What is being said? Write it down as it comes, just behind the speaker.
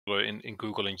popular in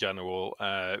Google in general.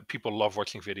 People love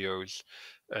watching videos.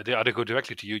 They either go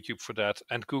directly to YouTube for that,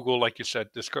 and Google, like you said,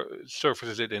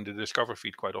 surfaces it in the Discover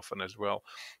feed quite often as well.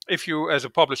 If you, as a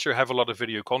publisher, have a lot of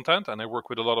video content, and I work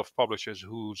with a lot of publishers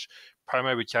whose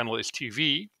primary channel is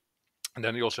TV, and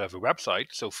then they also have a website.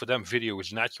 So for them, video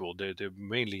is natural. They're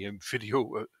mainly a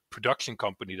video production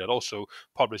company that also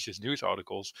publishes news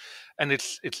articles. And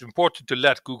it's important to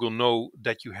let Google know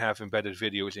that you have embedded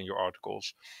videos in your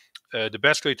articles. The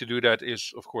best way to do that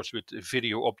is, of course, with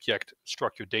video object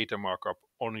structured data markup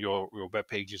on your web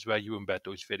pages where you embed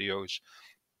those videos,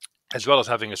 as well as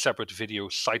having a separate video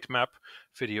sitemap,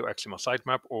 video XML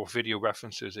sitemap, or video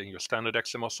references in your standard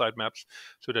XML sitemaps,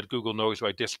 so that Google knows,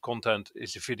 right, this content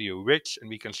is video rich, and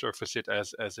we can surface it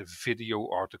as a video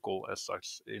article as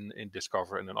such in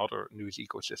Discover and in other news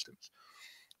ecosystems.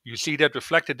 You see that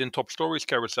reflected in top stories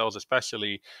carousels,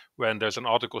 especially when there's an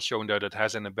article shown there that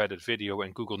has an embedded video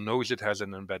and Google knows it has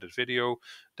an embedded video.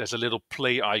 There's a little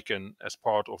play icon as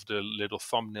part of the little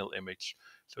thumbnail image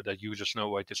so that users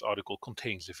know, right, this article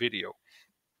contains the video.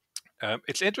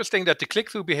 It's interesting that the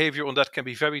click-through behavior on that can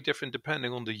be very different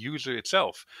depending on the user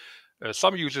itself.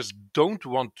 Some users don't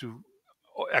want to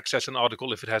access an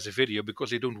article if it has a video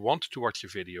because they don't want to watch a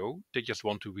video, they just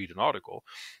want to read an article.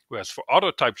 Whereas for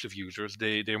other types of users,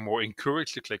 they're more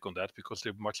encouraged to click on that because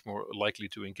they're much more likely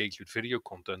to engage with video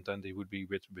content than they would be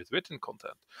with written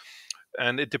content.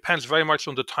 And it depends very much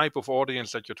on the type of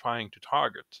audience that you're trying to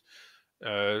target.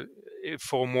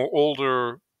 For more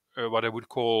older, what I would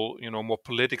call, more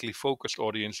politically focused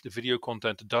audience, the video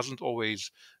content doesn't always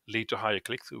lead to higher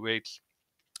click-through rates.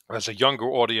 Whereas a younger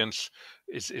audience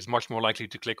is much more likely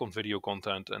to click on video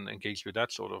content and engage with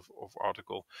that sort of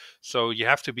article. So you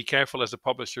have to be careful as a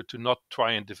publisher to not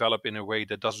try and develop in a way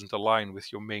that doesn't align with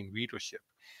your main readership.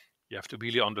 You have to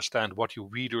really understand what your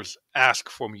readers ask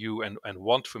from you and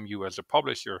want from you as a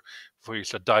publisher before you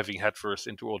start diving headfirst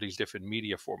into all these different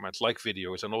media formats like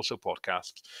videos and also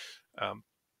podcasts.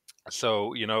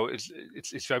 So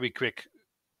it's very quick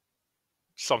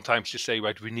sometimes you say,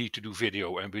 right, we need to do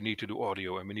video and we need to do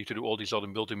audio and we need to do all these other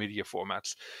multimedia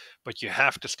formats. But you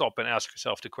have to stop and ask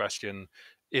yourself the question,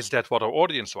 is that what our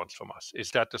audience wants from us?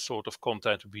 Is that the sort of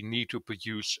content we need to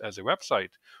produce as a website?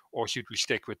 Or should we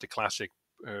stick with the classic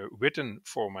written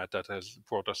format that has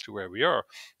brought us to where we are?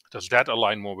 Does that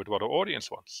align more with what our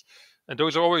audience wants? And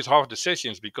those are always hard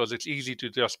decisions because it's easy to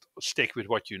just stick with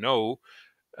what you know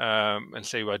and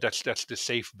say, well, that's the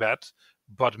safe bet.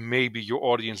 But maybe your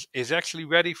audience is actually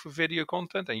ready for video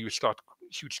content and you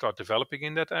should start developing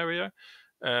in that area.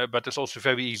 But it's also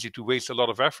very easy to waste a lot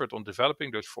of effort on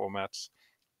developing those formats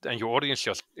and your audience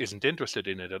just isn't interested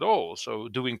in it at all. So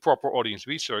doing proper audience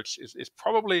research is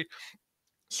probably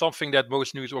something that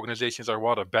most news organizations are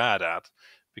rather bad at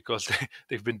because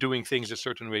they've been doing things a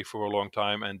certain way for a long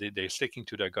time and they're sticking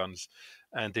to their guns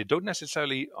and they don't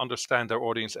necessarily understand their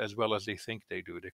audience as well as they think they do. They